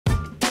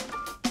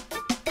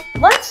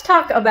Let's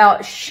talk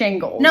about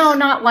shingles. No,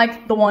 not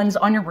like the ones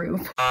on your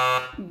roof.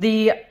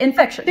 The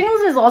infection.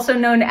 Shingles is also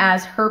known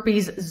as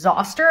herpes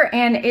zoster,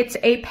 and it's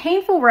a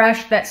painful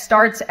rash that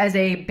starts as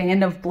a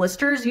band of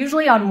blisters,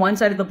 usually on one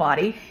side of the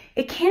body.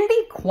 It can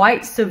be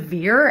quite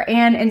severe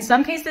and in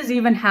some cases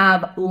even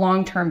have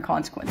long-term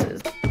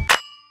consequences.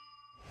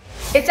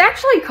 It's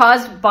actually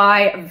caused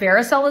by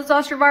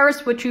Varicella-Zoster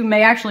Virus, which you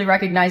may actually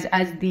recognize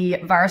as the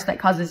virus that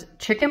causes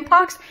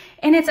chickenpox.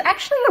 And it's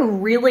actually a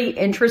really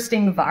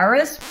interesting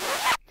virus.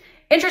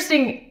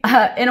 Interesting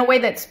in a way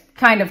that's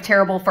kind of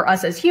terrible for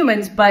us as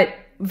humans, but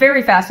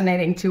very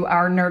fascinating to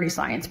our nerdy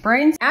science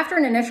brains. After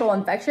an initial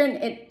infection,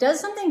 it does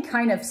something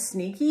kind of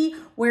sneaky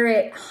where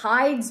it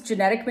hides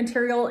genetic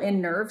material in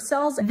nerve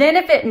cells. Then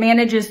if it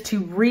manages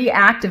to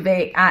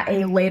reactivate at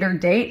a later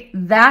date,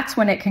 that's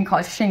when it can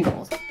cause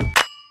shingles.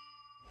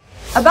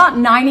 About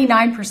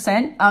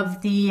 99%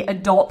 of the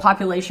adult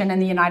population in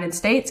the United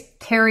States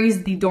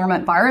carries the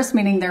dormant virus,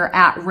 meaning they're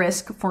at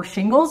risk for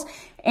shingles.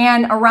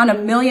 And around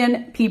 1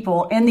 million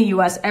people in the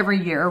US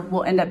every year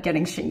will end up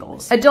getting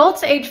shingles.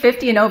 Adults age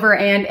 50 and over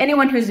and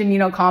anyone who's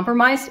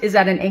immunocompromised is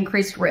at an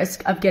increased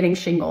risk of getting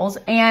shingles.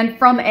 And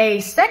from a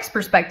sex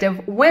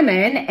perspective,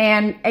 women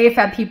and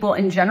AFAB people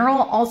in general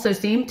also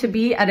seem to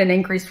be at an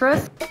increased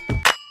risk.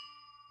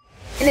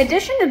 In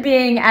addition to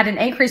being at an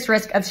increased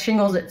risk of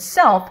shingles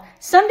itself,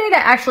 some data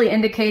actually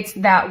indicates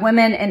that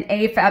women and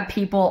AFAB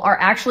people are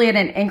actually at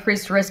an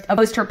increased risk of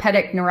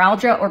post-herpetic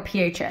neuralgia, or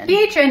PHN.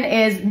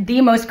 PHN is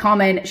the most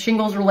common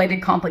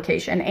shingles-related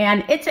complication,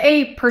 and it's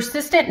a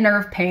persistent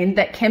nerve pain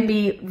that can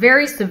be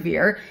very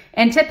severe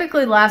and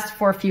typically lasts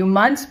for a few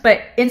months,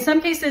 but in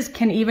some cases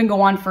can even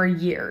go on for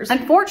years.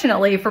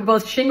 Unfortunately, for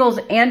both shingles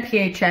and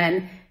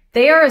PHN,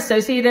 they are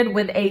associated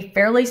with a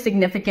fairly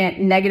significant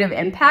negative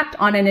impact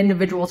on an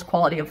individual's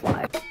quality of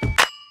life.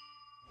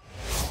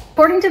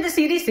 According to the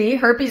CDC,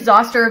 herpes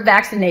zoster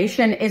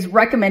vaccination is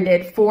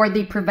recommended for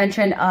the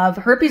prevention of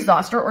herpes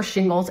zoster or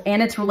shingles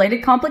and its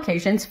related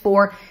complications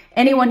for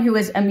anyone who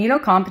is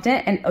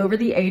immunocompetent and over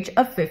the age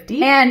of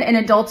 50, and in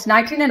adults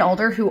 19 and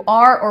older who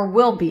are or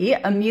will be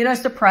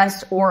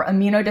immunosuppressed or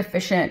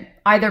immunodeficient,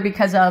 either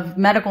because of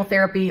medical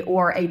therapy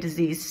or a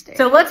disease state.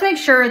 So let's make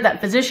sure that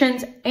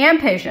physicians and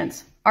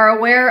patients are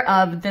aware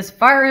of this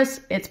virus,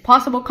 its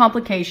possible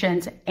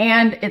complications,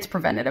 and its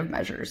preventative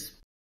measures.